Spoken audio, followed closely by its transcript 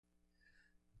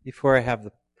Before I have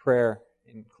the prayer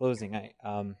in closing, I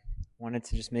wanted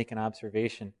to just make an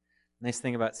observation. Nice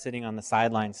thing about sitting on the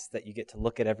sidelines is that you get to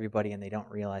look at everybody and they don't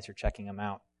realize you're checking them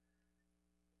out.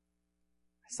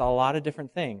 I saw a lot of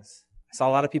different things. I saw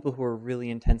a lot of people who were really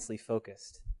intensely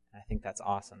focused. And I think that's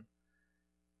awesome.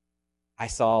 I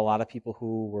saw a lot of people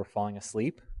who were falling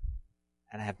asleep.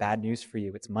 And I have bad news for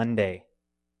you. It's Monday.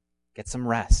 Get some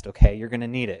rest, okay? You're going to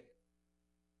need it.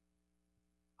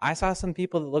 I saw some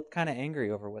people that looked kind of angry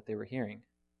over what they were hearing.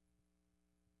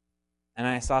 And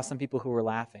I saw some people who were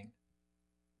laughing.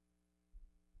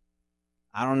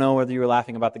 I don't know whether you were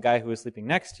laughing about the guy who was sleeping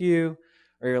next to you,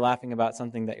 or you're laughing about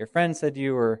something that your friend said to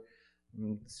you, or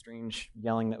strange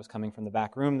yelling that was coming from the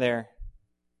back room there.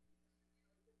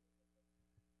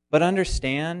 But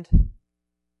understand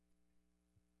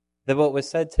that what was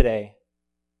said today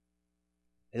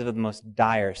is of the most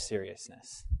dire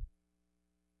seriousness.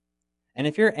 And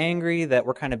if you're angry that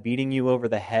we're kind of beating you over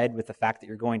the head with the fact that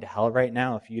you're going to hell right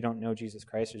now if you don't know Jesus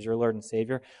Christ as your Lord and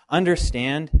Savior,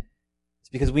 understand it's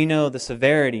because we know the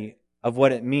severity of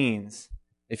what it means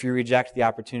if you reject the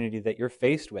opportunity that you're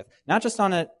faced with. Not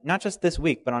just this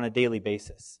week, but on a daily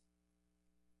basis.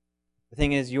 The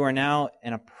thing is, you are now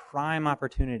in a prime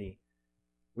opportunity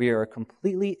where you are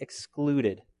completely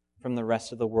excluded from the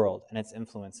rest of the world and its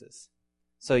influences.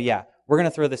 So yeah, we're going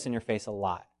to throw this in your face a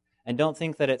lot. And don't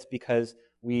think that it's because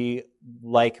we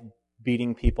like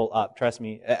beating people up. Trust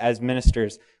me, as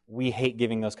ministers, we hate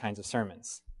giving those kinds of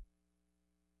sermons.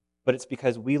 But it's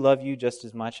because we love you just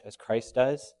as much as Christ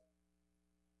does.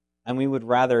 And we would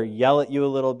rather yell at you a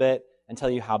little bit and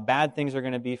tell you how bad things are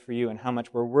going to be for you and how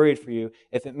much we're worried for you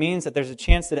if it means that there's a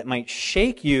chance that it might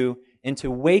shake you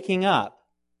into waking up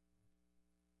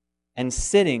and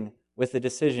sitting with the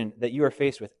decision that you are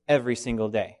faced with every single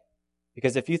day.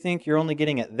 Because if you think you're only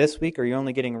getting it this week or you're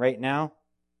only getting right now,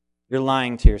 you're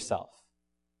lying to yourself.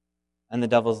 And the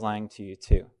devil's lying to you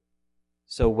too.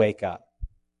 So wake up.